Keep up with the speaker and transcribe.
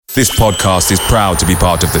This podcast is proud to be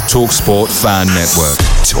part of the TalkSport Fan Network.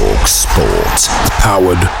 TalkSport.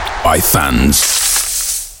 Powered by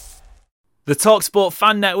fans. The TalkSport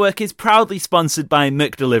Fan Network is proudly sponsored by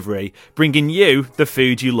McDelivery, bringing you the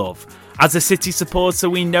food you love. As a City supporter,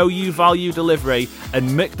 we know you value delivery, and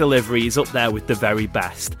McDelivery is up there with the very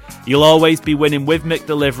best. You'll always be winning with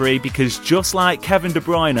McDelivery because just like Kevin De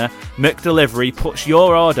Bruyne, McDelivery puts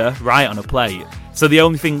your order right on a plate. So the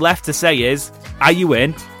only thing left to say is, are you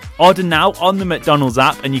in? Order now on the McDonald's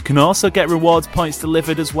app, and you can also get rewards points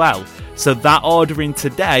delivered as well. So that ordering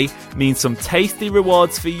today means some tasty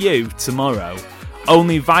rewards for you tomorrow.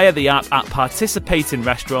 Only via the app at participating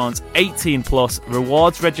restaurants, 18 plus,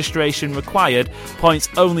 rewards registration required, points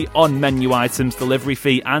only on menu items, delivery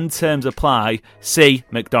fee and terms apply. See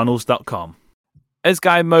mcdonalds.com. As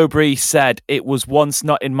Guy Mowbray said, it was once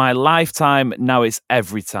not in my lifetime, now it's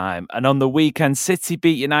every time. And on the weekend, City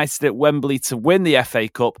beat United at Wembley to win the FA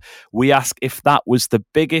Cup. We ask if that was the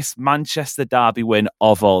biggest Manchester derby win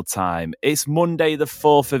of all time. It's Monday the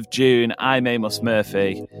 4th of June. I'm Amos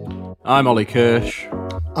Murphy. I'm Ollie Kirsch.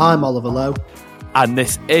 I'm Oliver Lowe. And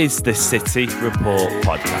this is the City Report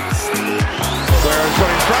podcast. Aguero's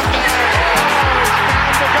got in front there.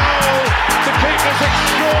 Found the goal to keep this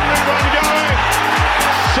extraordinary run going.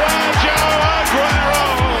 Sergio Aguero.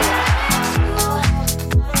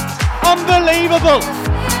 Unbelievable.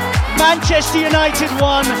 Manchester United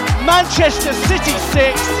 1, Manchester City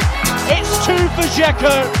 6. It's 2 for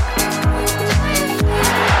Dzeko.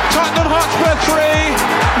 Tottenham Hotspur 3,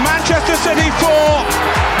 Manchester City 4.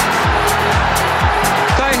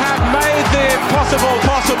 They have made the impossible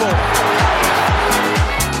possible.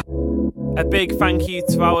 A big thank you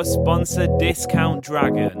to our sponsor, Discount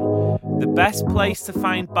Dragon. The best place to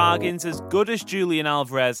find bargains as good as Julian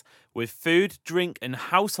Alvarez, with food, drink and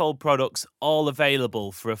household products all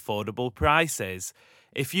available for affordable prices.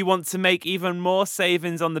 If you want to make even more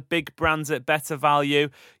savings on the big brands at better value,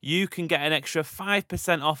 you can get an extra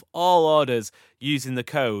 5% off all orders using the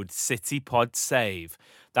code CityPodSave.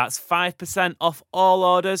 That's 5% off all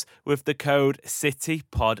orders with the code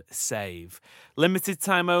CityPodSave. Limited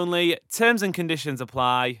time only, terms and conditions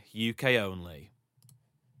apply, UK only.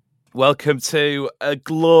 Welcome to a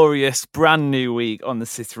glorious brand new week on the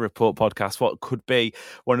City Report podcast. What could be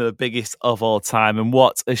one of the biggest of all time, and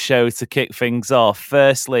what a show to kick things off.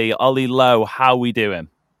 Firstly, Ollie Lowe, how are we doing?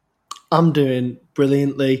 I'm doing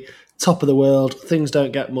brilliantly. Top of the world. Things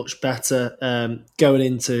don't get much better going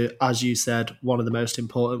into, as you said, one of the most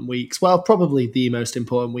important weeks. Well, probably the most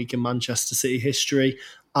important week in Manchester City history,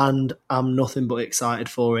 and I'm nothing but excited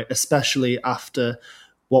for it, especially after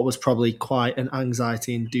what was probably quite an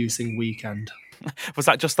anxiety-inducing weekend. Was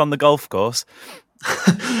that just on the golf course?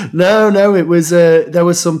 No, it was. There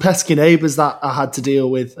was some pesky neighbours that I had to deal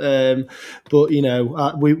with, but you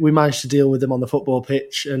know, we managed to deal with them on the football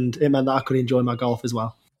pitch, and it meant that I could enjoy my golf as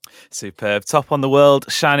well. Superb. Top on the world,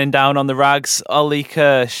 shining down on the rags. Ollie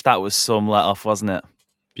Kirsch, that was some let off, wasn't it?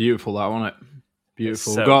 Beautiful, that wasn't it?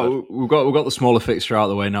 Beautiful. So we've got the smaller fixture out of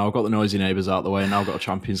the way now. We've got the noisy neighbours out of the way, and now we've got a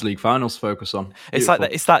Champions League finals to focus on. Beautiful.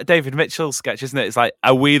 It's that David Mitchell sketch, isn't it? It's like,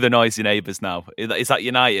 are we the noisy neighbours now? Is that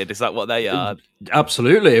United? Is that what they are?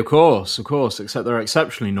 Absolutely, of course. Except they're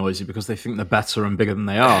exceptionally noisy because they think they're better and bigger than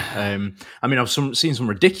they are. I mean, I've seen some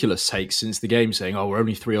ridiculous takes since the game saying, "Oh, we're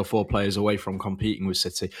only 3 or 4 players away from competing with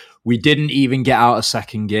City." We didn't even get out of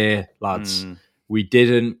second gear, lads. We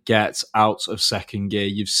didn't get out of second gear.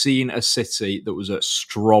 You've seen a City that was at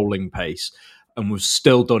strolling pace and we've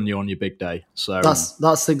still done you on your big day. So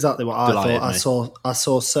that's exactly what I thought. I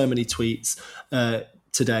saw so many tweets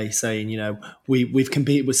today saying, you know, we've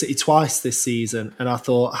competed with City twice this season, and I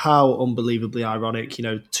thought, how unbelievably ironic. You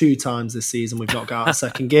know, 2 times this season we've not got out of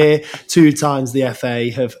second gear. 2 times the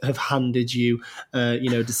FA have handed you,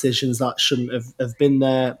 decisions that shouldn't have been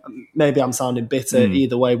there. Maybe I'm sounding bitter.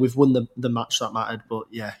 Either way, we've won the match that mattered. But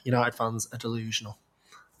yeah, United fans are delusional.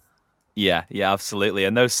 Yeah, absolutely.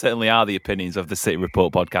 And those certainly are the opinions of the City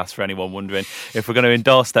Report podcast, for anyone wondering if we're going to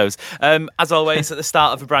endorse those. As always, at the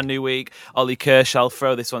start of a brand new week, Ollie Kirsch, I'll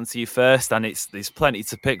throw this one to you first, and there's plenty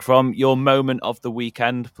to pick from. Your moment of the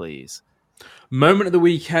weekend, please. Moment of the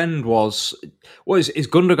weekend is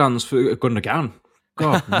Gundogan's Gundogan.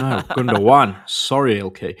 God, no, Gundogan. Sorry,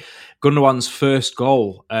 Ilkay. Gundogan's first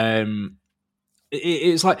goal.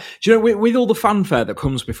 It's like, do you know, with all the fanfare that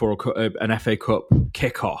comes before an FA Cup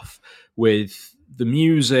kickoff, with the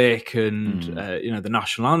music and the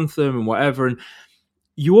national anthem and whatever, and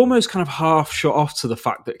you almost kind of half shut off to the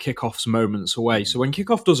fact that kickoff's moments away. So when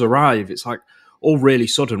kickoff does arrive, it's like all really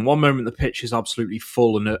sudden. One moment the pitch is absolutely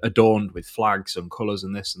full and adorned with flags and colours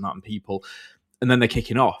and this and that and people, and then they're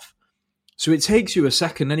kicking off. So it takes you a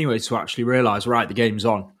second anyway to actually realise, right, the game's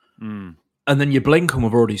on. And then you blink and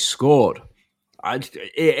we've already scored.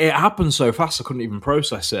 It happened so fast I couldn't even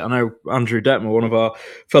process it. I know Andrew Detmer, one of our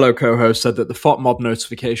fellow co-hosts, said that the FOTMob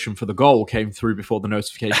notification for the goal came through before the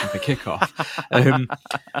notification for kickoff.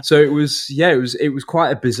 So it was quite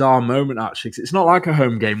a bizarre moment actually, 'cause it's not like a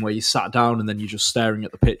home game where you sat down and then you're just staring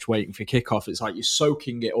at the pitch waiting for kickoff. It's like you're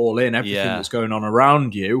soaking it all in, everything that's going on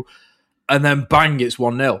around you, and then bang, it's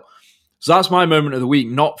 1-0. So that's my moment of the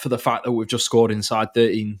week, not for the fact that we've just scored inside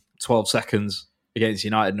 12 seconds against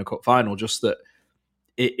United in a cup final, just that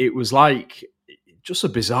it was like just a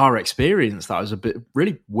bizarre experience. That was a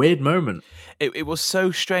really weird moment. It was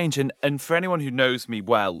so strange. And for anyone who knows me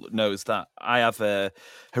well, knows that I have a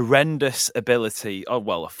horrendous ability,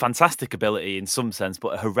 a fantastic ability in some sense,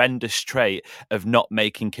 but a horrendous trait of not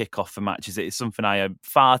making kickoff for matches. It is something I am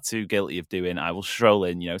far too guilty of doing. I will stroll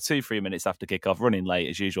in, 2-3 minutes after kickoff, running late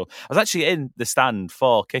as usual. I was actually in the stand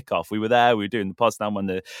for kickoff. We were there, we were doing the Potsdam when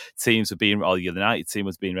the teams were the United team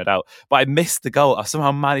was being read out. But I missed the goal. I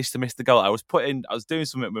somehow managed to miss the goal. I was doing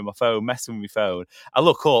something with my phone, messing with my phone. I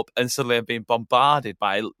look up and suddenly I'm being bombarded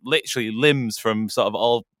by literally limbs from sort of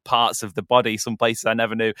all parts of the body, some places I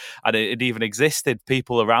never knew and it even existed,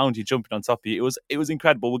 people around you jumping on top of you. It was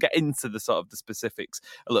incredible. We'll get into the sort of the specifics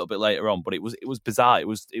a little bit later on, but it was bizarre. It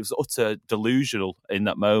was utter delusional in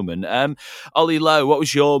that moment. Ollie Lowe, what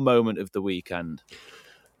was your moment of the weekend?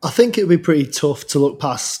 I think it would be pretty tough to look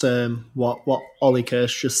past what Ollie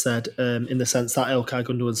Kirsch just said, in the sense that Ilkay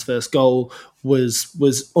Gundogan's first goal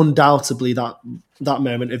was undoubtedly that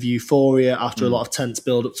moment of euphoria after a lot of tense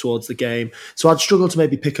build up towards the game. So I'd struggle to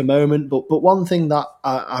maybe pick a moment, but one thing that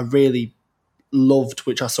I really loved,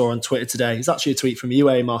 which I saw on Twitter today, is actually a tweet from you,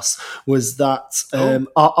 Amos, was that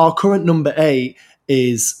our current number 8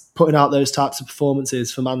 is putting out those types of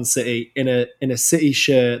performances for Man City in a City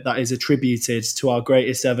shirt that is attributed to our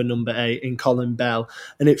greatest ever number 8 in Colin Bell.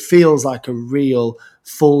 And it feels like a real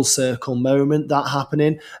full circle moment that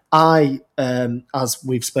happening. As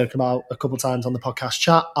we've spoken about a couple of times on the podcast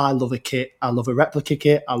chat, I love a kit. I love a replica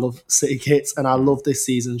kit. I love City kits, and I love this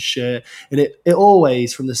season's shirt. And it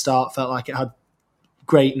always from the start felt like it had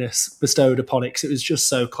greatness bestowed upon it because it was just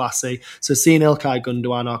so classy. So seeing Ilkay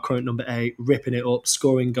Gundogan, our current number 8, ripping it up,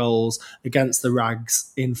 scoring goals against the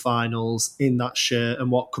Rags in finals in that shirt,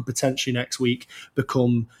 and what could potentially next week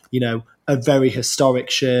become, a very historic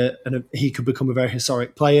shirt, and he could become a very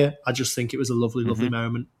historic player. I just think it was a lovely, lovely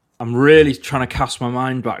moment. I'm really trying to cast my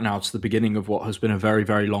mind back now to the beginning of what has been a very,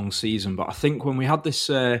 very long season. But I think when we had this,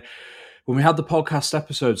 when we had the podcast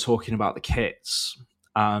episode talking about the kits,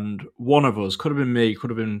 and one of us, could have been me, could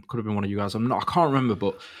have been one of you guys, I can't remember,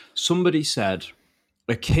 but somebody said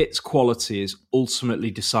a kit's quality is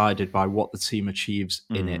ultimately decided by what the team achieves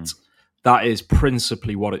in it. That is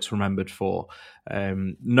principally what it's remembered for.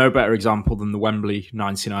 No better example than the Wembley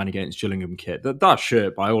 99 against Gillingham kit. That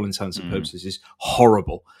shirt, by all intents and purposes, is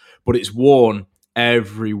horrible, but it's worn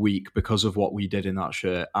every week because of what we did in that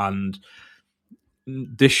shirt. And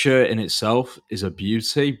this shirt in itself is a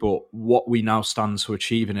beauty, but what we now stand to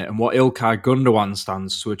achieve in it, and what Ilkay Gundogan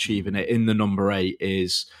stands to achieve in it in the number 8,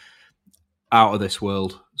 is out of this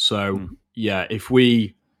world. So yeah, if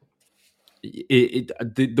we,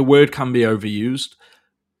 the word can be overused,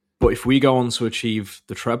 but if we go on to achieve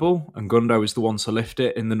the treble, and Gundo is the one to lift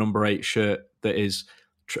it in the number 8 shirt that is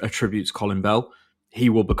a tribute to Colin Bell, he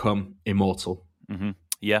will become immortal.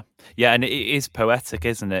 Yeah, and it is poetic,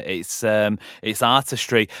 isn't it? It's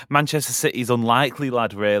artistry. Manchester City's unlikely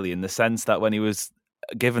lad, really, in the sense that when he was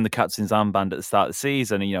given the captain's armband at the start of the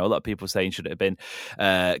season, a lot of people saying, should it have been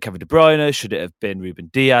Kevin De Bruyne, should it have been Ruben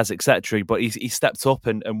Diaz, etc. But he stepped up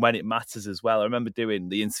and when it matters as well. I remember doing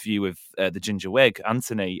the interview with the Ginger Wig,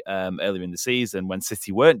 Anthony, earlier in the season when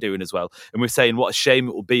City weren't doing as well. And we're saying what a shame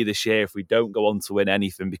it will be this year if we don't go on to win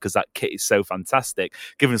anything, because that kit is so fantastic,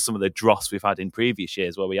 given some of the dross we've had in previous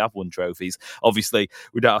years where we have won trophies. Obviously,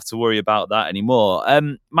 we don't have to worry about that anymore.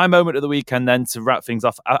 My moment of the weekend then, to wrap things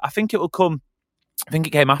off, I think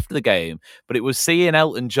it came after the game, but it was seeing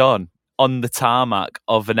Elton John on the tarmac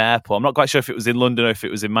of an airport. I'm not quite sure if it was in London or if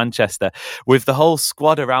it was in Manchester, with the whole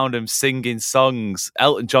squad around him singing songs,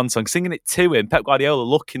 Elton John songs, singing it to him. Pep Guardiola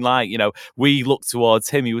looking like, we look towards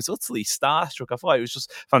him. He was utterly starstruck. I thought it was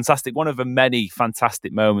just fantastic. One of the many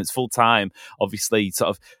fantastic moments, full time, obviously, sort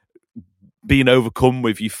of being overcome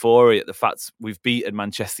with euphoria at the fact we've beaten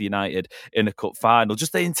Manchester United in a cup final.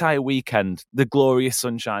 Just the entire weekend, the glorious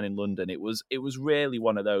sunshine in London. It was really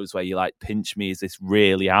one of those where you're like, pinch me, is this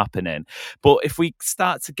really happening? But if we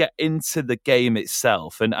start to get into the game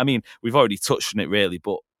itself, and I mean, we've already touched on it really,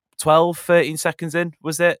 but 12, 13 seconds in,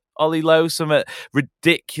 was it? Ollie Lowe, something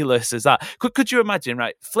ridiculous as that. Could you imagine,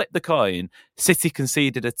 right, flip the coin, City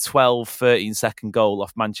conceded a 12, 13 second goal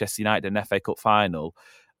off Manchester United in an FA Cup final.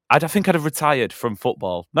 I think I'd have retired from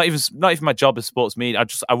football. Not even my job as sports media.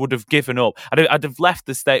 I would have given up. I'd have left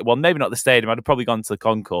the stadium. Well, maybe not the stadium. I'd have probably gone to the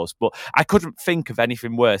concourse. But I couldn't think of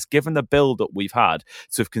anything worse, given the build-up we've had,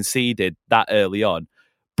 to have conceded that early on.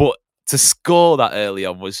 But to score that early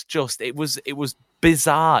on was just, it was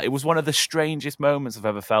bizarre. It was one of the strangest moments I've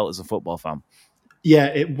ever felt as a football fan. Yeah,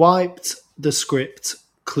 it wiped the script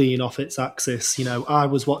clean off its axis. You know, I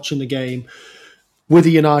was watching the game with a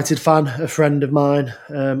United fan, a friend of mine.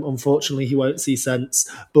 Unfortunately, he won't see sense.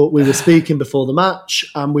 But we were speaking before the match,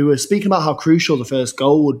 and we were speaking about how crucial the first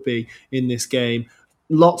goal would be in this game.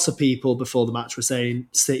 Lots of people before the match were saying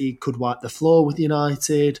City could wipe the floor with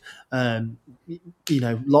United.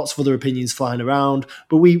 Lots of other opinions flying around.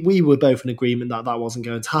 But we were both in agreement that wasn't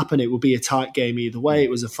going to happen. It would be a tight game either way. It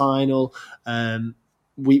was a final.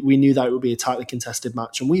 We knew that it would be a tightly contested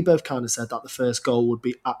match, and we both kind of said that the first goal would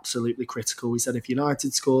be absolutely critical. We said if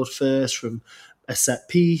United scored first from a set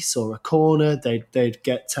piece or a corner, they'd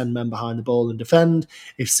get 10 men behind the ball and defend.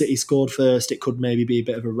 If City scored first, it could maybe be a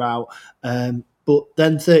bit of a rout. But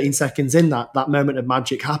then 13 seconds in, that moment of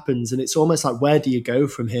magic happens, and it's almost like, where do you go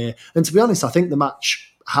from here? And to be honest, I think the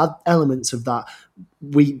match had elements of that.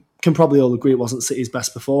 We can probably all agree it wasn't City's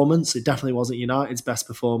best performance. It definitely wasn't United's best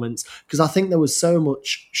performance, because I think there was so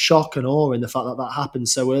much shock and awe in the fact that happened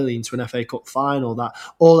so early into an FA Cup final that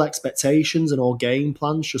all expectations and all game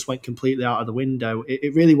plans just went completely out of the window.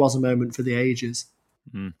 It really was a moment for the ages.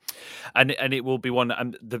 Mm. And it will be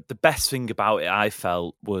one. The best thing about it, I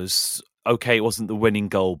felt, was, okay, it wasn't the winning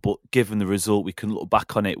goal, but given the result, we can look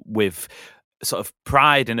back on it with sort of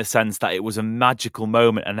pride, in a sense that it was a magical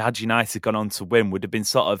moment, and had United gone on to win, would have been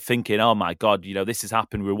sort of thinking, oh my God, this has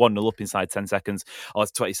happened. We were 1-0 up inside 10 seconds or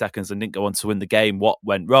 20 seconds and didn't go on to win the game. What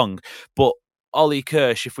went wrong? But Ollie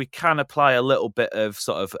Kirsch, if we can apply a little bit of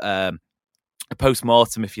sort of a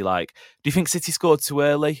post-mortem, if you like, do you think City scored too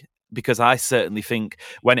early? Because I certainly think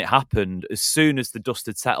when it happened, as soon as the dust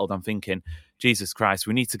had settled, I'm thinking, Jesus Christ,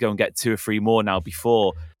 we need to go and get 2 or 3 more now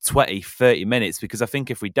before 20, 30 minutes, because I think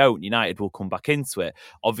if we don't, United will come back into it.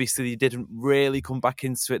 Obviously, they didn't really come back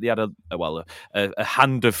into it. They had a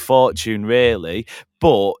hand of fortune, really.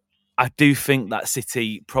 But I do think that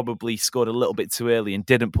City probably scored a little bit too early and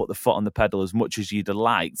didn't put the foot on the pedal as much as you'd have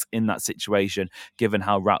liked in that situation, given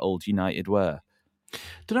how rattled United were.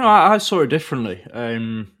 Don't know, I saw it differently.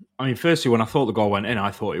 Firstly, when I thought the goal went in,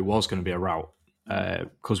 I thought it was going to be a rout,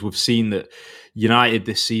 because we've seen that United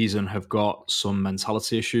this season have got some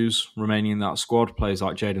mentality issues remaining in that squad. Players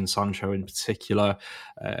like Jadon Sancho in particular,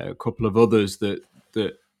 a couple of others that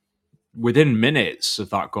within minutes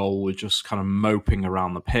of that goal were just kind of moping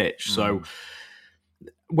around the pitch. So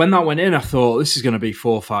when that went in, I thought this is going to be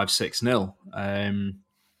 4-5-6-0.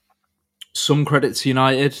 Some credit to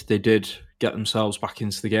United. They did get themselves back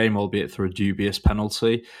into the game, albeit through a dubious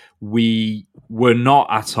penalty. We were not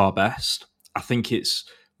at our best. I think it's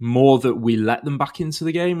more that we let them back into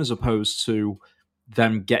the game as opposed to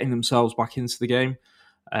them getting themselves back into the game.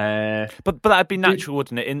 But that'd be natural,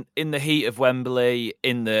 wouldn't it? In the heat of Wembley,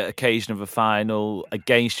 in the occasion of a final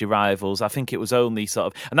against your rivals, I think it was only sort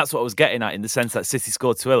of, and that's what I was getting at, in the sense that City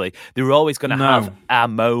scored too early. They were always going to have a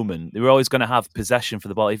moment. They were always going to have possession for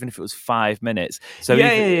the ball, even if it was 5 minutes. So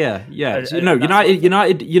United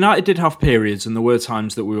did have periods, and there were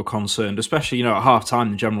times that we were concerned, especially at half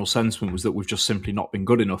time. The general sentiment was that we've just simply not been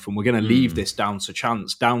good enough, and we're going to leave this down to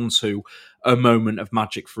chance, down to a moment of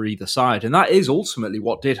magic for either side. And that is ultimately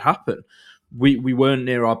what did happen. We weren't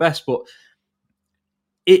near our best, but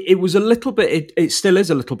it was a little bit, it still is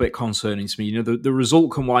a little bit concerning to me. The result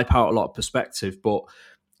can wipe out a lot of perspective, but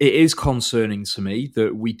it is concerning to me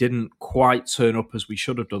that we didn't quite turn up as we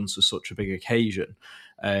should have done to such a big occasion.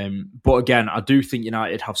 But again, I do think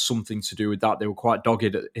United have something to do with that. They were quite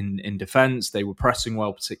dogged in defence. They were pressing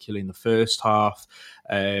well, particularly in the first half.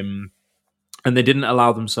 And they didn't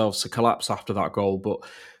allow themselves to collapse after that goal. But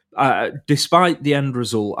despite the end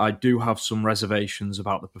result, I do have some reservations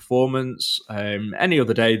about the performance. Any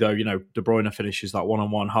other day, though, De Bruyne finishes that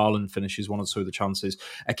one-on-one, Haaland finishes 1 or 2 of the chances.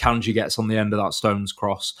 Akanji gets on the end of that Stones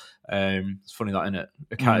cross. It's funny that, isn't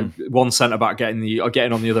it? One centre-back getting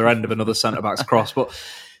on the other end of another centre-back's cross. But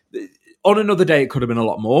on another day, it could have been a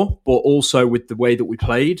lot more. But also with the way that we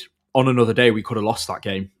played, on another day, we could have lost that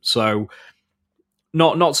game. So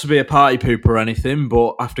Not to be a party pooper or anything,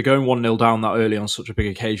 but after going 1-0 down that early on such a big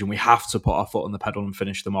occasion, we have to put our foot on the pedal and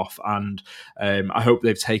finish them off. And I hope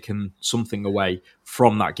they've taken something away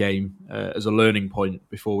from that game as a learning point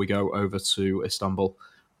before we go over to Istanbul.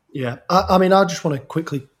 Yeah, I mean, I just want to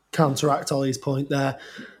quickly counteract Ollie's point there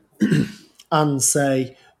and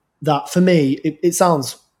say that for me, it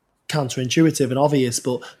sounds counterintuitive and obvious,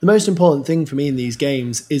 but the most important thing for me in these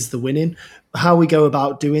games is the winning. How we go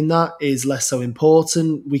about doing that is less so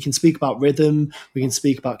important. We can speak about rhythm, we can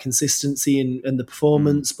speak about consistency and the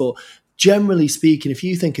performance, but generally speaking, if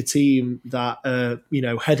you think a team that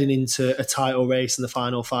heading into a title race in the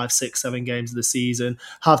final 5, 6, 7 games of the season,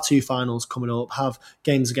 have 2 finals coming up, have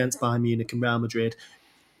games against Bayern Munich and Real Madrid,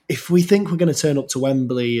 if we think we're going to turn up to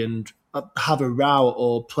Wembley and have a rout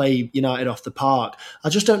or play United off the park, I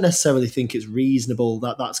just don't necessarily think it's reasonable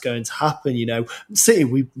that that's going to happen. City,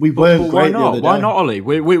 we weren't great the other day. Why not, Ollie?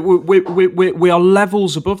 We are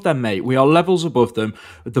levels above them, mate. We are levels above them.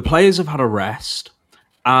 The players have had a rest,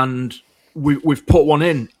 and we've put one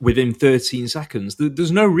in within 13 seconds.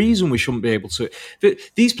 There's no reason we shouldn't be able to.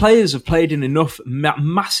 These players have played in enough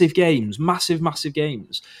massive games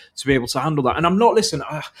to be able to handle that. And I'm not, listen,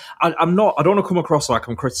 I don't want to come across like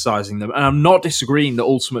I'm criticising them, and I'm not disagreeing that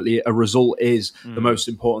ultimately a result is the most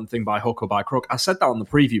important thing by hook or by crook. I said that on the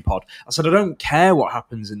preview pod. I said I don't care what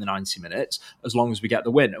happens in the 90 minutes as long as we get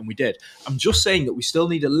the win, and we did. I'm just saying that we still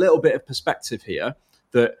need a little bit of perspective here,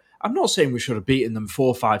 that I'm not saying we should have beaten them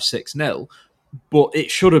 4-5-6-0, but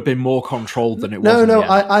it should have been more controlled than it was. No,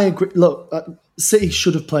 I agree. Look, City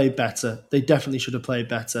should have played better. They definitely should have played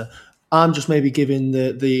better. I'm just maybe giving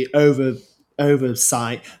the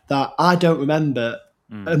oversight that I don't remember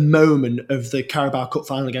a moment of the Carabao Cup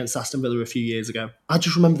final against Aston Villa a few years ago. I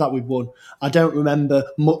just remember that we won. I don't remember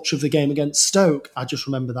much of the game against Stoke. I just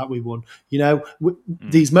remember that we won.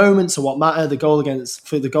 These moments are what matter. The goal for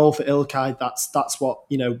Ilkay, that's what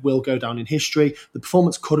will go down in history. The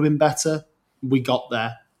performance could have been better. We got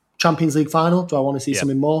there. Champions League final, do I want to see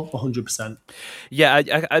something more? 100%. Yeah,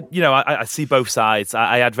 I see both sides.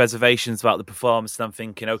 I had reservations about the performance, and I'm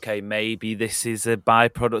thinking, okay, maybe this is a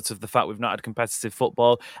byproduct of the fact we've not had competitive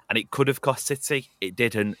football, and it could have cost City. It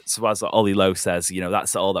didn't. So as Ollie Lowe says,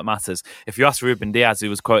 that's all that matters. If you ask Ruben Diaz,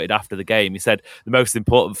 who was quoted after the game, he said the most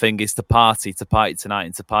important thing is to party tonight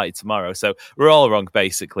and to party tomorrow. So we're all wrong,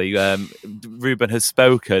 basically. Ruben has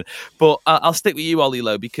spoken. But I'll stick with you, Ollie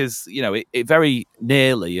Lowe, because, it very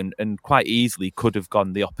nearly and quite easily could have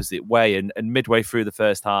gone the opposite way. And midway through the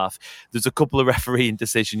first half, there's a couple of refereeing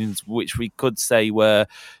decisions which we could say were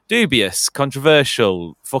dubious,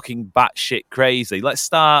 controversial, fucking batshit crazy. Let's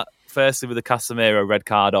start firstly with the Casemiro red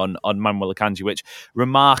card on Manuel Akanji, which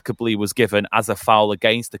remarkably was given as a foul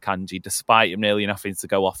against Akanji, despite him nearly having to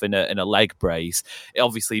go off in a leg brace.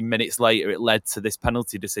 Obviously, minutes later, it led to this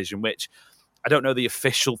penalty decision, which I don't know the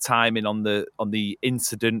official timing on the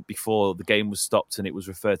incident before the game was stopped and it was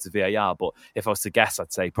referred to VAR, but if I was to guess,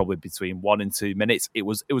 I'd say probably between 1 and 2 minutes. It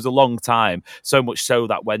was a long time, so much so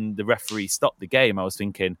that when the referee stopped the game, I was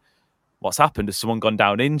thinking, what's happened? Has someone gone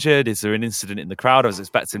down injured? Is there an incident in the crowd? I was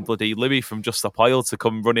expecting bloody Louis from Just Stop Oil to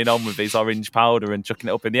come running on with his orange powder and chucking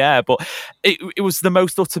it up in the air. But it was the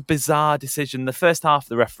most utter bizarre decision. The first half,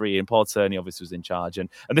 the referee, and Paul Turney obviously was in charge.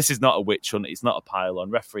 And this is not a witch hunt. It's not a pile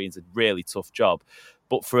on. Refereeing's a really tough job.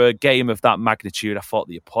 But for a game of that magnitude, I thought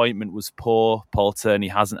the appointment was poor. Paul Turney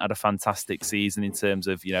hasn't had a fantastic season in terms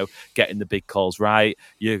of, getting the big calls right.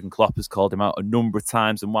 Jurgen Klopp has called him out a number of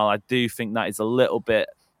times. And while I do think that is a little bit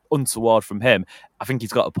untoward from him, I think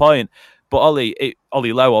he's got a point. But Ollie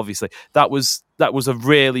Lowe, obviously, that was a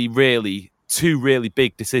really two really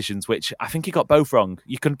big decisions, which I think he got both wrong.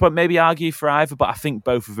 You can maybe argue for either, but I think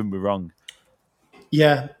both of them were wrong.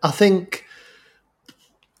 Yeah, I think,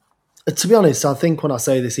 to be honest, I think when I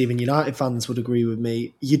say this, even United fans would agree with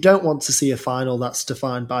me. You don't want to see a final that's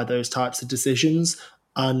defined by those types of decisions,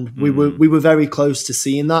 and we were very close to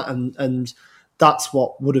seeing that, and that's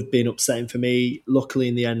what would have been upsetting for me. Luckily,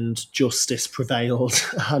 in the end, justice prevailed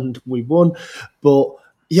and we won. But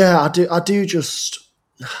yeah, I don't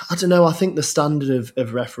know. I think the standard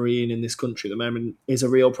of refereeing in this country at the moment is a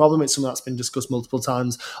real problem. It's something that's been discussed multiple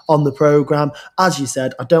times on the programme. As you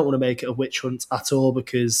said, I don't want to make it a witch hunt at all,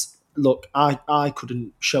 because look, I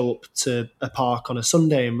couldn't show up to a park on a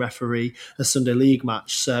Sunday and referee a Sunday league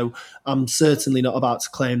match, so I'm certainly not about to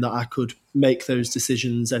claim that I could make those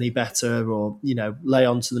decisions any better or lay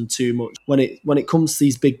onto them too much. When it comes to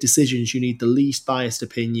these big decisions, you need the least biased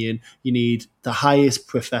opinion, you need the highest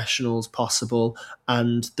professionals possible,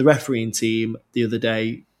 and the refereeing team the other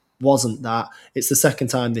day wasn't that. It's the second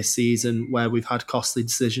time this season where we've had costly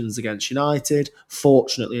decisions against United.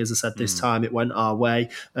 Fortunately, as I said, this time it went our way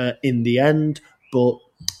in the end. But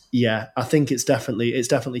yeah, I think it's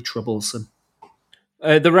definitely troublesome.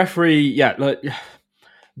 The referee,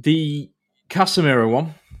 the Casemiro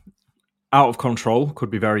one, Out of control could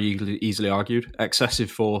be very easily argued. Excessive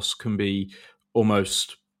force can be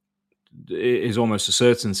almost a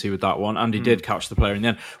certainty with that one. And he did catch the player in the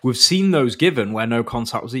end. We've seen those given where no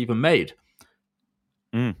contact was even made.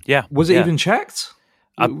 Yeah. Was it even checked?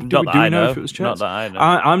 Do we know if it was checked? Not that I know.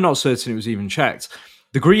 I'm not certain it was even checked.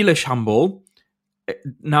 The Grealish handball,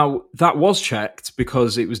 now that was checked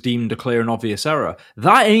because it was deemed a clear and obvious error.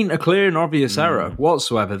 That ain't a clear and obvious error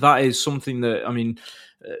whatsoever. That is something that,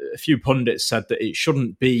 a few pundits said that it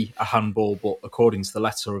shouldn't be a handball, but according to the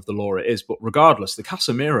letter of the law, it is. But regardless, the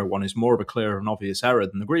Casemiro one is more of a clear and obvious error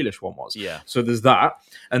than the Grealish one was. Yeah. So there's that.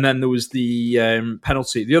 And then there was the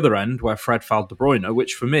penalty at the other end where Fred fouled De Bruyne,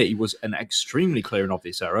 which for me was an extremely clear and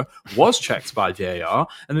obvious error, was checked by VAR.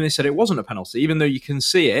 And then they said it wasn't a penalty, even though you can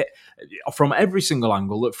see it from every single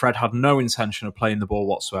angle that Fred had no intention of playing the ball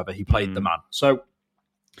whatsoever. He played the man. So,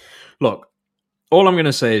 look, all I'm going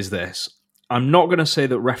to say is this. I'm not going to say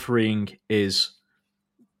that refereeing is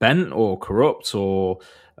bent or corrupt or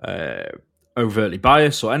overtly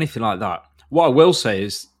biased or anything like that. What I will say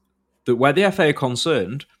is that where the FA are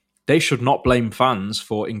concerned, they should not blame fans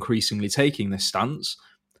for increasingly taking this stance,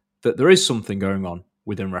 that there is something going on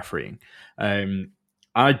within refereeing.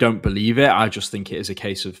 I don't believe it. I just think it is a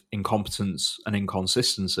case of incompetence and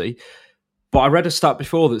inconsistency. But I read a stat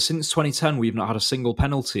before that since 2010, we've not had a single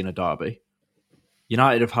penalty in a derby.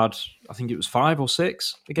 United have had, I think it was 5 or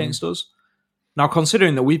 6 against us. Now,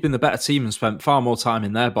 considering that we've been the better team and spent far more time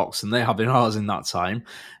in their box than they have in ours in that time,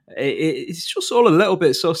 it's just all a little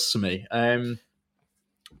bit sus to me.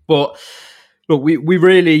 But look, we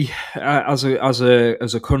really, as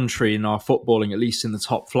a country in our footballing, at least in the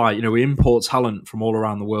top flight, we import talent from all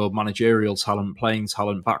around the world, managerial talent, playing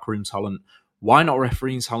talent, backroom talent. Why not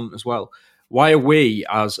refereeing talent as well? Why are we,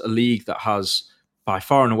 as a league that has by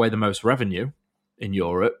far and away the most revenue in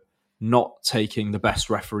Europe, not taking the best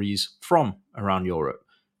referees from around Europe?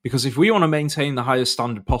 Because if we want to maintain the highest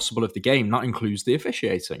standard possible of the game, that includes the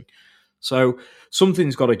officiating. So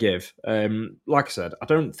something's got to give. Like I said, I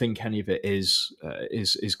don't think any of it is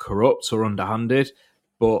corrupt or underhanded,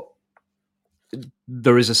 but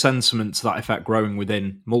there is a sentiment to that effect growing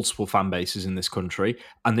within multiple fan bases in this country,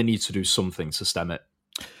 and they need to do something to stem it.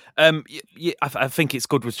 I think it's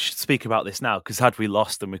good we should speak about this now, because had we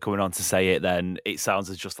lost and we're coming on to say it, then it sounds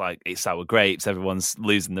as just like it's sour grapes. Everyone's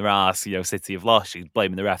losing their ass. City have lost. She's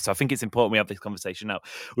blaming the ref. So I think it's important we have this conversation now.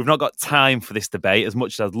 We've not got time for this debate. As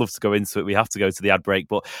much as I'd love to go into it, we have to go to the ad break.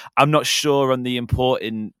 But I'm not sure on the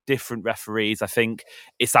important different referees. I think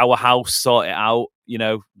it's our house, sort it out.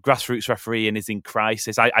 Grassroots refereeing is in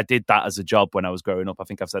crisis. I did that as a job when I was growing up. I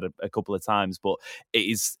think I've said a couple of times, but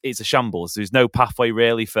it's a shambles. There's no pathway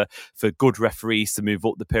really for good referees to move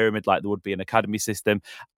up the pyramid like there would be an academy system.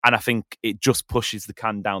 And I think it just pushes the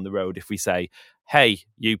can down the road if we say, hey,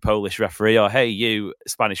 you Polish referee, or hey, you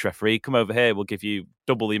Spanish referee, come over here. We'll give you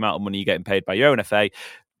double the amount of money you're getting paid by your own FA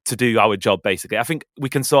to do our job, basically. I think we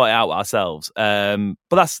can sort it out ourselves. But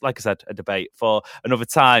that's, like I said, a debate for another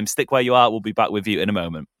time. Stick where you are. We'll be back with you in a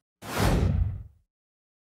moment.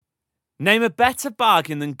 Name a better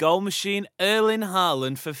bargain than goal machine Erling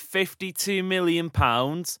Haaland for £52 million.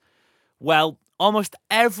 Well, almost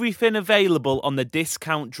everything available on the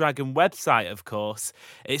Discount Dragon website, of course.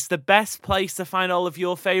 It's the best place to find all of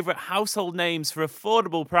your favourite household names for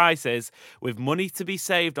affordable prices, with money to be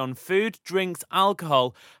saved on food, drinks,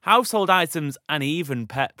 alcohol, household items, and even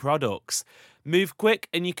pet products. Move quick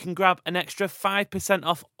and you can grab an extra 5%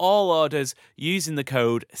 off all orders using the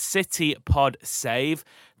code CityPodSave.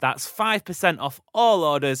 That's 5% off all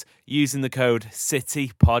orders using the code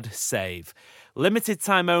CityPodSave. Limited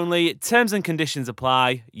time only. Terms and conditions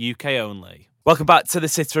apply. UK only. Welcome back to the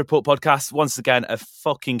City Report podcast. Once again, a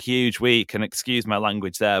fucking huge week, and excuse my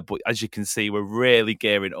language there, but as you can see, we're really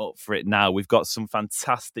gearing up for it now. We've got some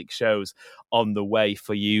fantastic shows on the way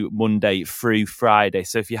for you Monday through Friday.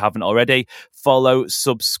 So if you haven't already, follow,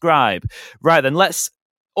 subscribe. Right then, let's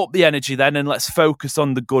up the energy then, and let's focus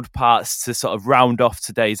on the good parts to sort of round off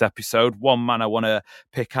today's episode. One man I want to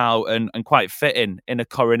pick out, and quite fitting in a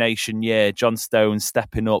coronation year, John Stones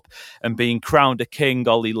stepping up and being crowned a king.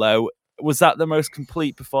 Ollie Lowe, was that the most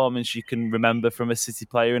complete performance you can remember from a City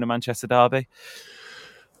player in a Manchester derby?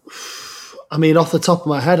 I mean, off the top of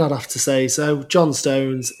my head, I'd have to say so. John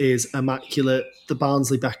Stones is immaculate. The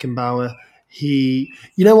Barnsley Beckenbauer. You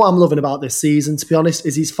know what I'm loving about this season, to be honest,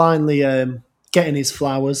 is he's finally getting his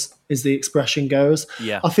flowers, as the expression goes.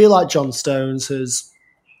 Yeah. I feel like John Stones has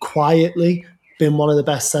quietly been one of the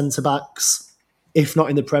best centre-backs, if not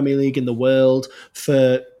in the Premier League, in the world,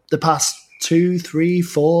 for the past 2, 3,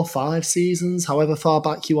 4, 5 seasons, however far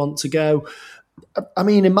back you want to go. I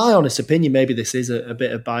mean, in my honest opinion, maybe this is a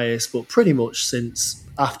bit of bias, but pretty much since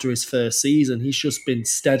after his first season, he's just been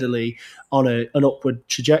steadily on an upward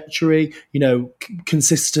trajectory,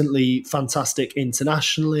 consistently fantastic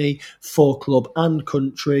internationally, for club and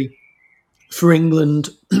country. For England,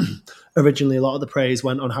 originally a lot of the praise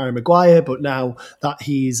went on Harry Maguire, but now that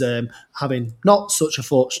he's having not such a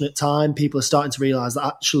fortunate time, people are starting to realise that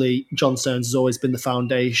actually John Stones has always been the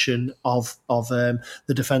foundation of the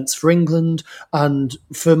defence for England. And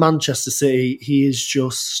for Manchester City, he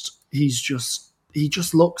just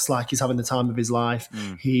looks like he's having the time of his life.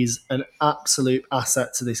 He's an absolute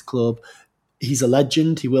asset to this club. He's a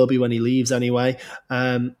legend. He will be when he leaves anyway.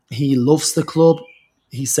 He loves the club.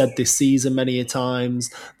 He said this season many a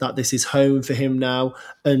times that this is home for him now,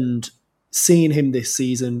 and seeing him this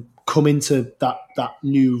season come into that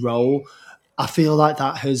new role, I feel like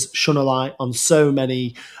that has shone a light on so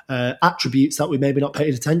many attributes that we maybe not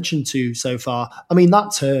paid attention to so far. I mean,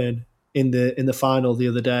 that turn in the final the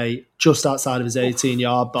other day, just outside of his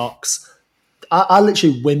 18-yard box, I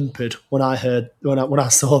literally whimpered when I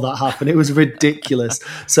saw that happen. It was ridiculous.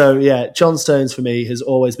 So yeah, John Stones for me has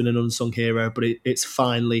always been an unsung hero, but it's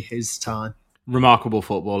finally his time. Remarkable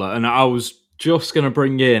footballer. And I was just going to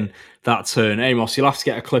bring in that turn. Amos, you'll have to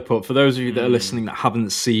get a clip up. For those of you that are listening that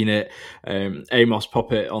haven't seen it, Amos,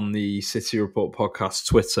 pop it on the City Report podcast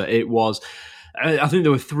Twitter. It was, I think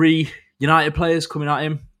there were 3 United players coming at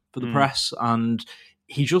him for the press, and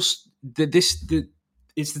he just,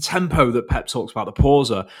 it's the tempo that Pep talks about, the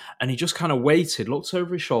pauser, and he just kind of waited, looked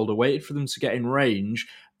over his shoulder, waited for them to get in range,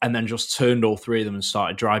 and then just turned all 3 of them and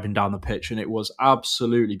started driving down the pitch, and it was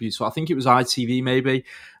absolutely beautiful. I think it was ITV maybe,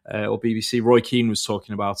 or BBC. Roy Keane was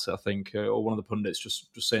talking about it, I think, or one of the pundits just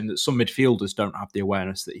saying that some midfielders don't have the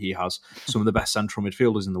awareness that he has, some of the best central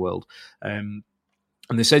midfielders in the world. And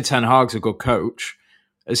they say Ten Hag's a good coach.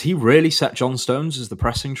 Has he really set John Stones as the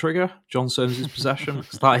pressing trigger? John Stones' possession?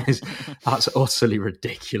 That's utterly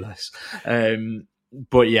ridiculous.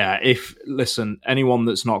 But yeah, anyone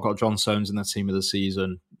that's not got John Stones in their team of the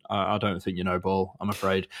season, I don't think you know ball, I'm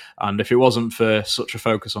afraid. And if it wasn't for such a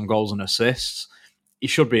focus on goals and assists, he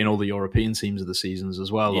should be in all the European teams of the seasons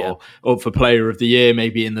as well, or up for Player of the Year,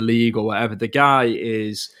 maybe in the league or whatever. The guy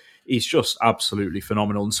he's just absolutely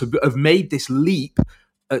phenomenal. And to have made this leap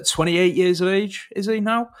at 28 years of age, is he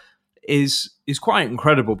now? Is quite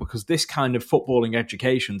incredible, because this kind of footballing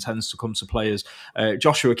education tends to come to players.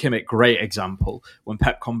 Joshua Kimmich, great example, when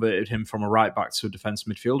Pep converted him from a right back to a defence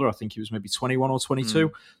midfielder. I think he was maybe 21 or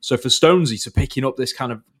 22. So for Stonesy to picking up this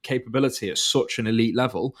kind of capability at such an elite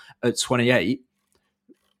level at 28,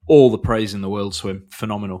 all the praise in the world to him.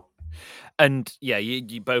 Phenomenal. And yeah,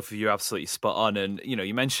 you both of you are absolutely spot on. And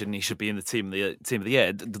you mentioned he should be in the team of the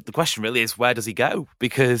year. The question really is, where does he go?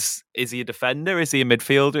 Because is he a defender? Is he a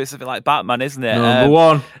midfielder? It's a bit like Batman, isn't it? Number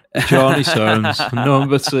 1, Johnny Stones.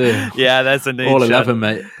 Number 2, yeah, there's a new all 11,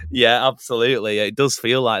 mate. Yeah, absolutely. It does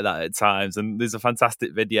feel like that at times. And there's a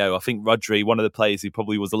fantastic video. I think Rodri, one of the players who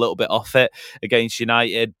probably was a little bit off it against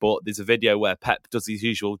United, but there's a video where Pep does his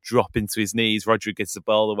usual drop into his knees. Rodri gets the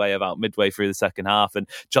ball away about midway through the second half, and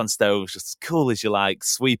John Stones just cool as you like,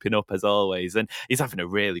 sweeping up as always, and he's having a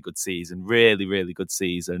really good season, really good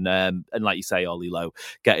season, and like you say, Ollie Lowe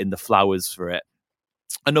getting the flowers for it.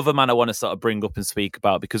 Another man I want to sort of bring up and speak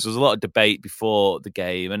about, because there was a lot of debate before the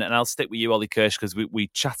game, and I'll stick with you, Ollie Kirsch, because we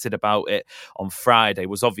chatted about it on Friday,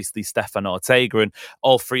 was obviously Stefan Ortega, and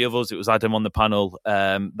all 3 of us, it was Adam on the panel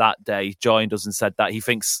that day, joined us and said that he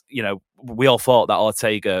thinks, we all thought that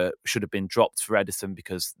Ortega should have been dropped for Ederson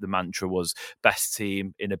because the mantra was best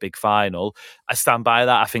team in a big final. I stand by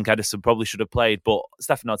that. I think Ederson probably should have played, but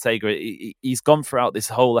Stefan Ortega, he's gone throughout this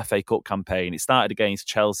whole FA Cup campaign. It started against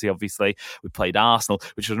Chelsea, obviously. We played Arsenal,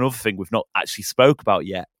 which is another thing we've not actually spoke about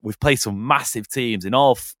yet. We've played some massive teams in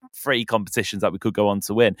all 3 competitions that we could go on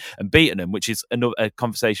to win and beaten them, which is a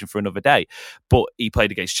conversation for another day. But he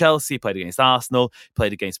played against Chelsea, he played against Arsenal,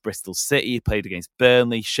 played against Bristol City, played against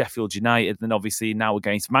Burnley, Sheffield United, and obviously now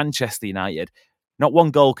against Manchester United. Not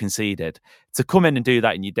 1 goal conceded. To come in and do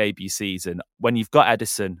that in your debut season, when you've got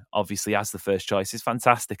Ederson, obviously, as the first choice, is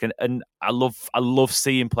fantastic. And I love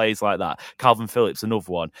seeing plays like that. Calvin Phillips,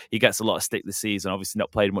 another one. He gets a lot of stick this season, obviously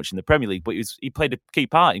not played much in the Premier League, but he played a key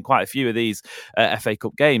part in quite a few of these FA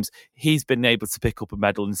Cup games. He's been able to pick up a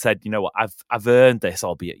medal and said, you know what, I've earned this,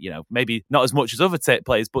 albeit, maybe not as much as other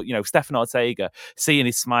players, but, Stefan Ortega, seeing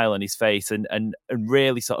his smile on his face and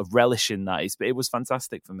really sort of relishing that, it was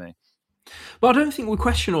fantastic for me. But I don't think we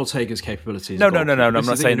question Ortega's capabilities. No, I'm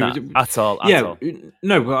not saying that at all.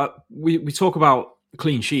 No, but we talk about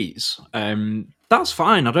clean sheets. That's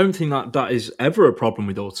fine. I don't think that is ever a problem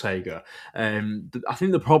with Ortega. I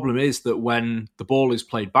think the problem is that when the ball is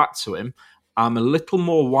played back to him, I'm a little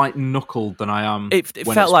more white-knuckled than I am it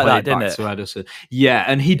when felt it's like played that, back didn't to Ederson. Yeah,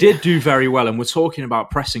 and he did do very well. And we're talking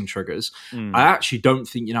about pressing triggers. I actually don't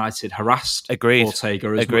think United harassed Ortega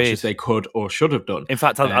as much as they could or should have done. In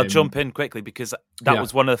fact, I'll jump in quickly because that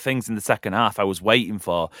was one of the things in the second half I was waiting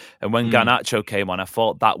for. And when Garnacho came on, I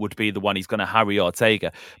thought that would be the one he's going to harry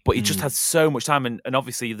Ortega. But he just had so much time. And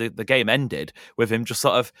obviously the game ended with him just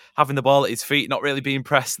sort of having the ball at his feet, not really being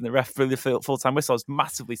pressed, and the ref really full-time whistle. I was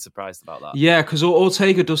massively surprised about that. Yeah, because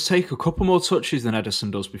Ortega does take a couple more touches than Ederson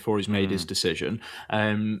does before he's made his decision.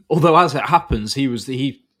 Although, as it happens,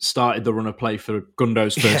 he started the run of play for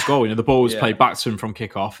Gundo's first goal. The ball was played back to him from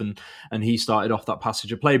kickoff, and he started off that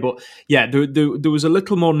passage of play. But yeah, there was a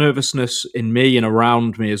little more nervousness in me and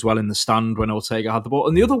around me as well in the stand when Ortega had the ball.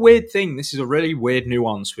 And the other weird thing, this is a really weird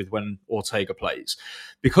nuance with when Ortega plays,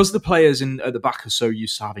 because the players at the back are so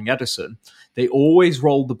used to having Ederson, they always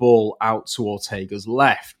roll the ball out to Ortega's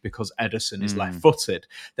left because Ederson is left-footed.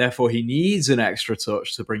 Therefore, he needs an extra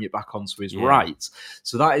touch to bring it back onto his right.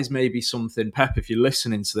 So that is maybe something, Pep, if you're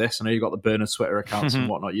listening to this, I know you've got the burner Twitter accounts and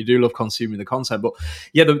whatnot, you do love consuming the content, but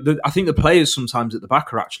yeah, I think the players sometimes at the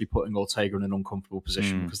back are actually putting Ortega in an uncomfortable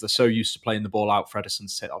position because they're so used to playing the ball out for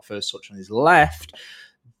Ederson to take that first touch on his left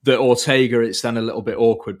that Ortega, it's then a little bit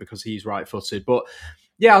awkward because he's right-footed. But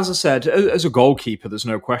yeah, as I said, as a goalkeeper, there's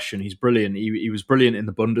no question he's brilliant. He was brilliant in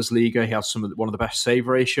the Bundesliga. He has one of the best save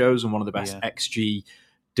ratios and one of the best XG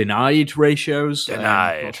denied ratios.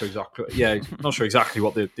 Not sure exactly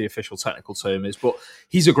what the official technical term is, but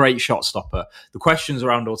he's a great shot stopper. The questions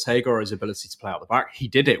around Ortega are his ability to play out the back. He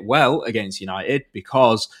did it well against United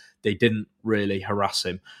because they didn't really harass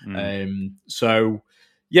him. So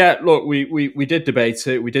yeah, look, we did debate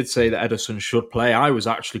it. We did say that Ederson should play. I was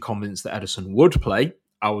actually convinced that Ederson would play.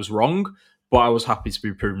 I was wrong, but I was happy to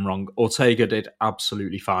be proven wrong. Ortega did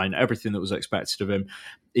absolutely fine. Everything that was expected of him.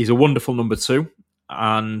 He's a wonderful number 2.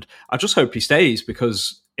 And I just hope he stays,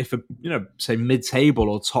 because if say mid-table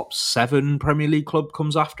or top 7 Premier League club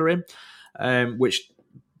comes after him, which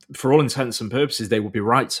for all intents and purposes they would be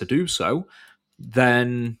right to do so,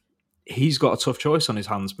 then he's got a tough choice on his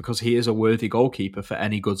hands because he is a worthy goalkeeper for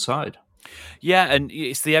any good side. Yeah, and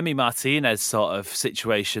it's the Emi Martinez sort of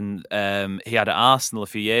situation he had at Arsenal a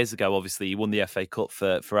few years ago. Obviously, he won the FA Cup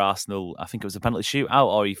for Arsenal. I think it was a penalty shootout,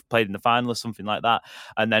 or he played in the final or something like that.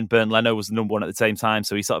 And then Bernd Leno was the number 1 at the same time,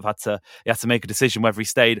 so he sort of had to make a decision whether he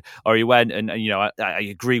stayed or he went. And I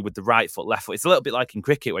agree with the right foot, left foot. It's a little bit like in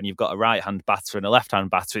cricket when you've got a right-hand batter and a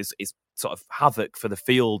left-hand batter. It's sort of havoc for the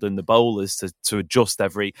field and the bowlers to adjust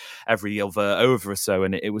every other over or so.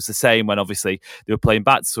 And it was the same when obviously they were playing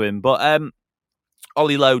back to him. But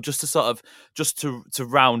Ollie Lowe, just to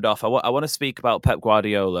round off, I want to speak about Pep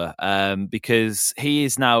Guardiola because he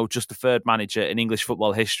is now just the 3rd manager in English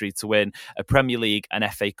football history to win a Premier League and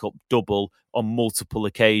FA Cup double on multiple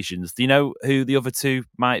occasions. Do you know who the other 2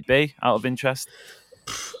 might be, out of interest?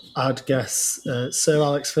 I'd guess Sir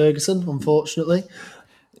Alex Ferguson, unfortunately.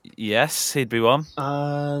 Yes, he'd be one.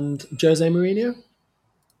 And Jose Mourinho?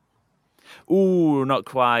 Ooh, not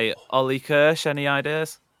quite. Ollie Kirsch, any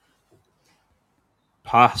ideas?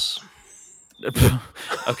 Pass.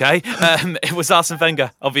 Okay. It was Arsene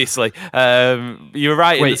Wenger, obviously. You were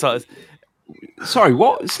right. Wait, in the sort of... Sorry,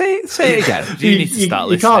 what? Say it again. You need to start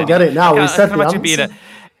listening. You can't get it now.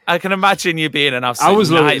 I can imagine you being an absolute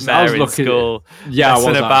nightmare in school. Yeah,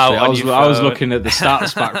 I was looking at the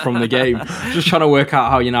stats back from the game, just trying to work out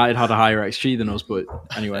how United had a higher XG than us. But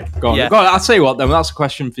anyway, go on. I'll tell you what. Then that's a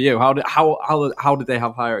question for you. How did they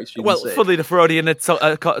have higher XG? Well, fully the Freudian a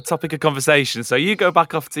topic of conversation. So you go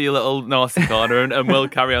back off to your little naughty corner, and we'll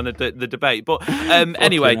carry on the debate. But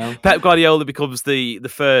anyway, Pep Guardiola becomes the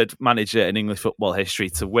 3rd manager in English football history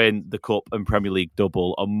to win the Cup and Premier League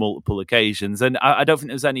double on multiple occasions, and I don't think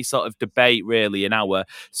there's any sort of debate really in our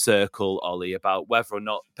circle, Ollie, about whether or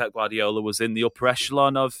not Pep Guardiola was in the upper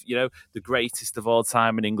echelon of, the greatest of all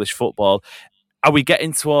time in English football. Are we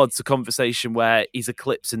getting towards a conversation where he's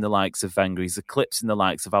eclipsing the likes of Wenger, he's eclipsing the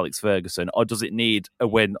likes of Alex Ferguson, or does it need a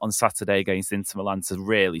win on Saturday against Inter Milan to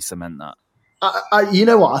really cement that? You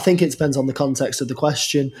know what? I think it depends on the context of the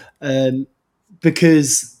question,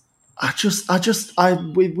 because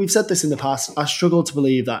we've said this in the past. I struggle to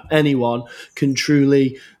believe that anyone can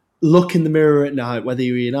truly look in the mirror at night, whether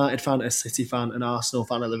you're a United fan, a City fan, an Arsenal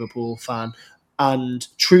fan, a Liverpool fan, and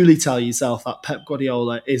truly tell yourself that Pep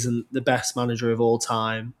Guardiola isn't the best manager of all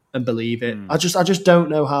time and believe it. I just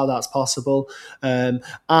don't know how that's possible. And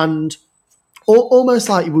almost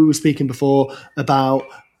like we were speaking before about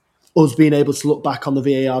us being able to look back on the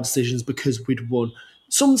VAR decisions because we'd won.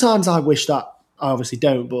 Sometimes I wish that, I obviously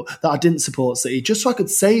don't, but that I didn't support City, just so I could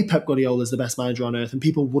say Pep Guardiola is the best manager on earth and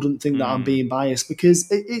people wouldn't think that I'm being biased, because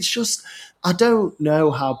it's just, I don't know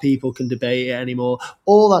how people can debate it anymore.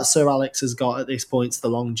 All that Sir Alex has got at this point is the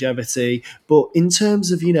longevity, but in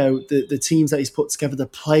terms of, the teams that he's put together, the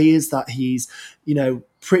players that he's,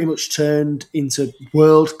 pretty much turned into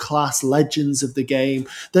world-class legends of the game,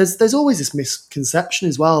 there's always this misconception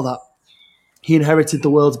as well that he inherited the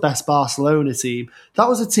world's best Barcelona team. That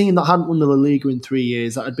was a team that hadn't won the La Liga in 3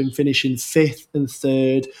 years, that had been finishing 5th and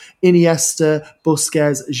 3rd. Iniesta,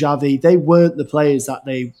 Busquets, Xavi, they weren't the players that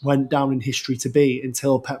they went down in history to be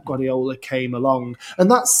until Pep Guardiola came along.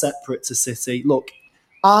 And that's separate to City. Look,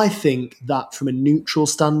 I think that from a neutral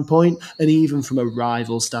standpoint, and even from a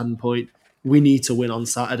rival standpoint, we need to win on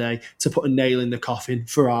Saturday to put a nail in the coffin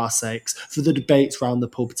for our sakes, for the debates around the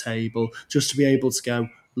pub table, just to be able to go,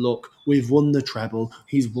 look, we've won the treble,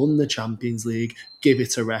 he's won the Champions League, give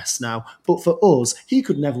it a rest now. But for us, he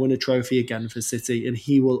could never win a trophy again for City, and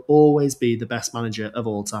he will always be the best manager of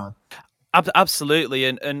all time. Absolutely.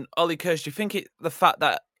 And Ollie Kirsch, do you think the fact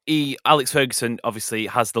that Alex Ferguson obviously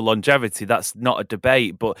has the longevity, that's not a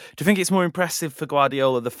debate, but do you think it's more impressive for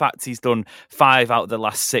Guardiola the fact he's done 5 out of the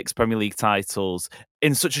last 6 Premier League titles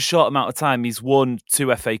in such a short amount of time? He's won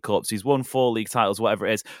 2 FA Cups, he's won 4 league titles, whatever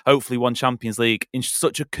it is, hopefully 1 Champions League in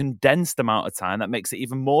such a condensed amount of time. That makes it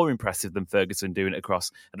even more impressive than Ferguson doing it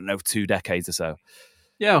across, 2 decades or so.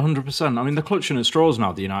 Yeah, 100%. I mean, they're clutching at straws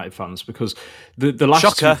now, the United fans, because the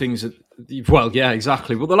last 2 things that... Well, yeah,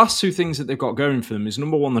 exactly. Well, the last 2 things that they've got going for them is,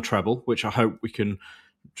 number 1, the treble, which I hope we can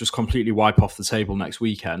just completely wipe off the table next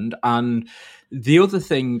weekend. And the other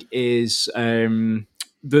thing is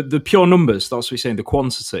the pure numbers, that's what we're saying, the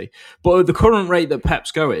quantity. But at the current rate that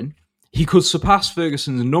Pep's going, he could surpass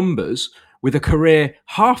Ferguson's numbers with a career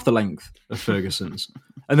half the length of Ferguson's.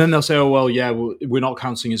 And then they'll say, oh, well, yeah, we're not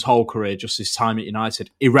counting his whole career, just his time at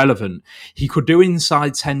United. Irrelevant. He could do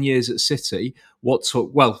inside 10 years at City what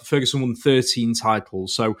took, well, Ferguson won 13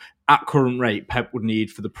 titles. So at current rate, Pep would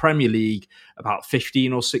need for the Premier League about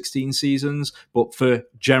 15 or 16 seasons. But for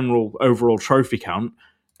general overall trophy count,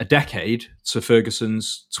 a decade to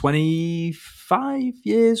Ferguson's 25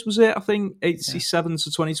 years, was it? I think 87 to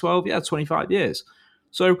 2012. Yeah, 25 years.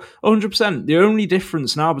 So 100%. The only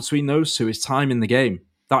difference now between those two is time in the game.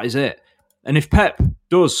 That is it. And if Pep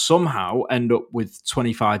does somehow end up with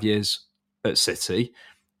 25 years at City,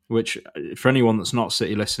 which for anyone that's not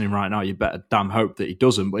City listening right now, you better damn hope that he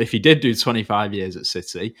doesn't. But if he did do 25 years at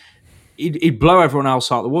City, he'd blow everyone else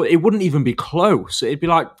out of the water. It wouldn't even be close. It'd be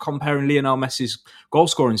like comparing Lionel Messi's goal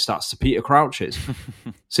scoring stats to Peter Crouch's.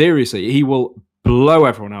 Seriously, he will blow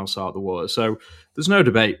everyone else out of the water. So there's no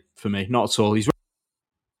debate for me, not at all.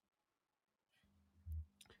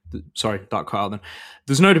 Sorry, that cut out then.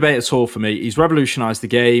 There's no debate at all for me. He's revolutionised the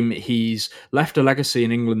game. He's left a legacy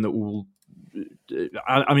in England that will...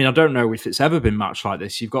 I mean, I don't know if it's ever been matched like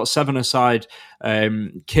this. You've got 7-a-side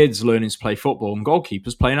kids learning to play football and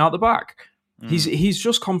goalkeepers playing out the back. He's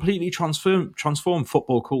just completely transformed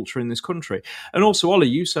football culture in this country. And also, Ollie,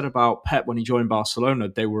 you said about Pep when he joined Barcelona,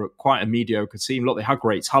 they were quite a mediocre team. Look, they had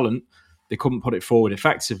great talent. They couldn't put it forward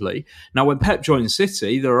effectively. Now, when Pep joined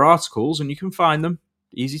City, there are articles, and you can find them,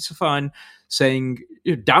 easy to find, saying,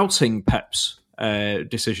 doubting Pep's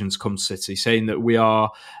decision to come to City, saying that we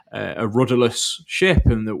are a rudderless ship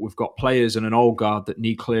and that we've got players and an old guard that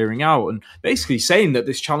need clearing out, and basically saying that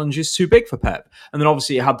this challenge is too big for Pep. And then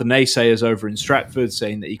obviously you had the naysayers over in Stretford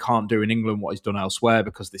saying that he can't do in England what he's done elsewhere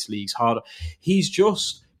because this league's harder. He's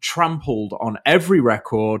just trampled on every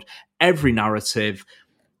record, every narrative.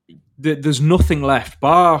 There's nothing left,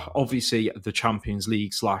 bar obviously the Champions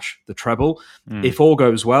League / the treble. If all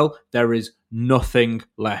goes well, there is nothing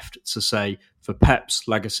left to say for Pep's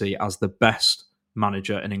legacy as the best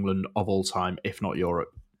manager in England of all time, if not Europe.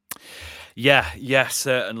 Yeah,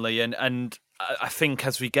 certainly. And I think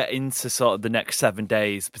as we get into sort of the next 7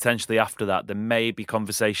 days, potentially after that, there may be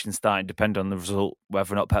conversations starting, depending on the result,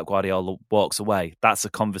 whether or not Pep Guardiola walks away. That's a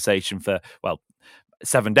conversation for,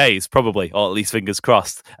 7 days, probably, or at least fingers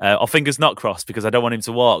crossed, or fingers not crossed, because I don't want him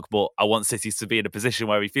to walk, but I want City to be in a position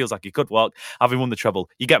where he feels like he could walk, having won the treble.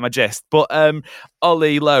 You get my gist. But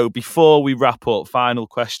Ollie Lowe, before we wrap up, final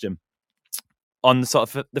question on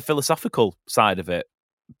sort of the philosophical side of it.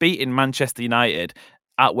 Beating Manchester United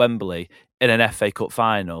at Wembley in an FA Cup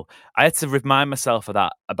final, I had to remind myself of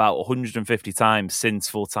that about 150 times since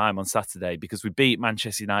full time on Saturday, because we beat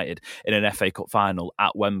Manchester United in an FA Cup final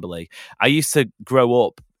at Wembley. I used to grow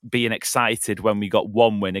up being excited when we got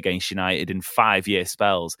one win against United in 5-year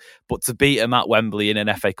spells, but to beat them at Wembley in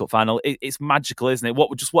an FA Cup final, it's magical, isn't it?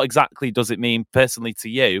 What exactly does it mean personally to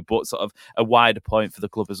you, but sort of a wider point for the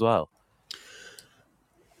club as well?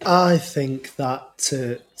 I think that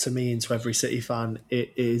to me and to every City fan,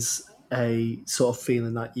 it is a sort of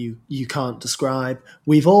feeling that you can't describe.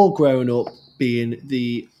 We've all grown up being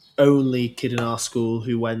the only kid in our school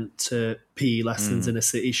who went to PE lessons in a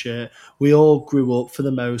City shirt. We all grew up, for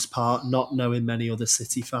the most part, not knowing many other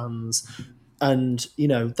City fans. And, you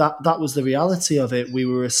know, that was the reality of it. We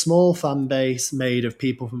were a small fan base made of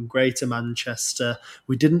people from Greater Manchester.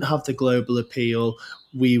 We didn't have the global appeal.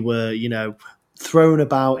 We were, you know, thrown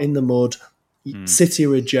about in the mud. City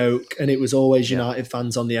are a joke, and it was always United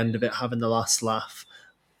fans on the end of it having the last laugh.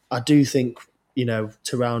 I do think, you know,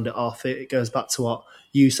 to round it off, it goes back to what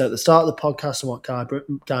you said at the start of the podcast and what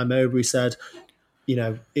Guy Mowbray said. You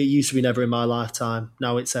know, it used to be never in my lifetime.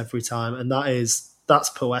 Now it's every time, and that's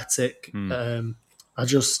poetic. I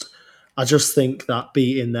just think that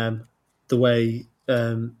beating them the way,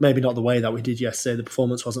 maybe not the way that we did yesterday, the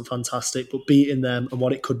performance wasn't fantastic, but beating them and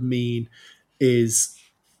what it could mean is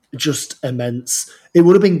just immense. It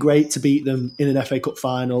would have been great to beat them in an FA Cup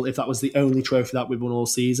final if that was the only trophy that we've won all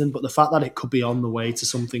season, but the fact that it could be on the way to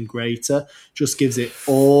something greater just gives it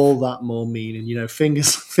all that more meaning. You know,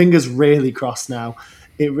 fingers really crossed now.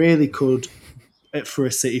 It really could, for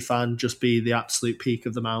a City fan, just be the absolute peak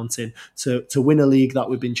of the mountain to win a league that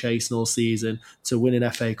we've been chasing all season, to win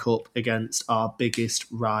an FA Cup against our biggest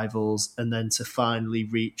rivals, and then to finally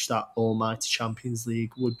reach that almighty Champions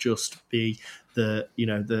League would just be the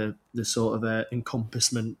sort of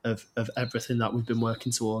encompassment of everything that we've been working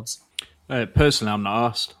towards. Personally, I'm not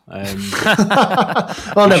asked.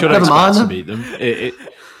 Never mind. To beat them. It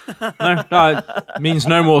means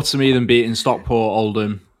no more to me than beating Stockport,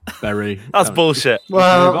 Oldham, Bury. That's bullshit.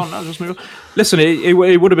 Well, just move on. Listen, it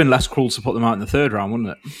would have been less cruel to put them out in the third round,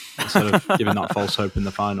 wouldn't it? Instead of giving that false hope in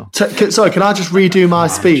the final. Sorry, can I just redo my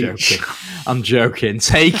speech? I'm joking.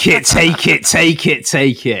 Take it.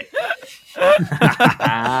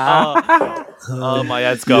 My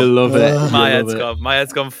head's gone. You love it. My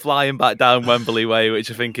head's gone flying back down Wembley way, which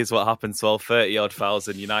I think is what happened to all 30-odd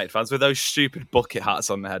thousand United fans with those stupid bucket hats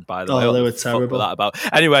on their head, by the way. They were terrible. That about?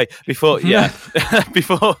 Anyway, before we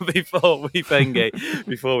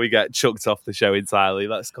get chucked off the show entirely,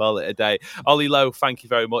 let's call it a day. Ollie Lowe, thank you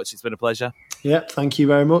very much. It's been a pleasure. Yeah, thank you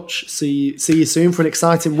very much. See you soon for an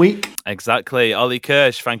exciting week. Exactly. Ollie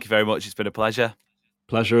Kirsch, thank you very much. It's been a pleasure.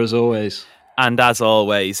 Pleasure as always. And as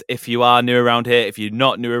always, if you are new around here, if you're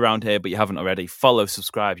not new around here, but you haven't already, follow,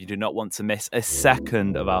 subscribe. You do not want to miss a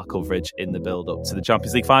second of our coverage in the build-up to the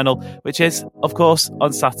Champions League final, which is, of course,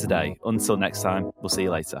 on Saturday. Until next time, we'll see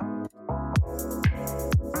you later.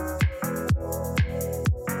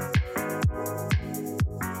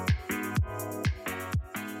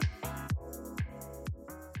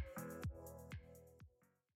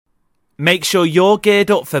 Make sure you're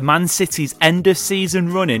geared up for Man City's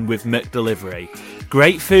end-of-season run-in with McDelivery.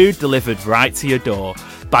 Great food delivered right to your door.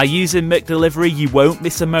 By using McDelivery, you won't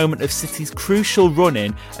miss a moment of City's crucial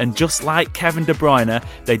run-in, and just like Kevin De Bruyne,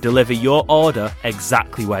 they deliver your order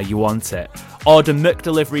exactly where you want it. Order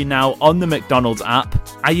McDelivery now on the McDonald's app.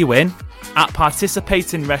 Are you in? At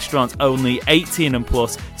participating restaurants only, 18 and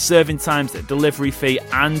plus, serving times, delivery fee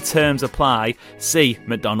and terms apply. See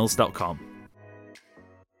mcdonalds.com.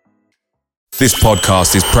 This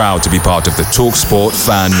podcast is proud to be part of the TalkSport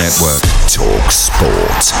Fan Network.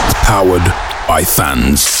 TalkSport. Powered by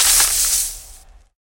fans.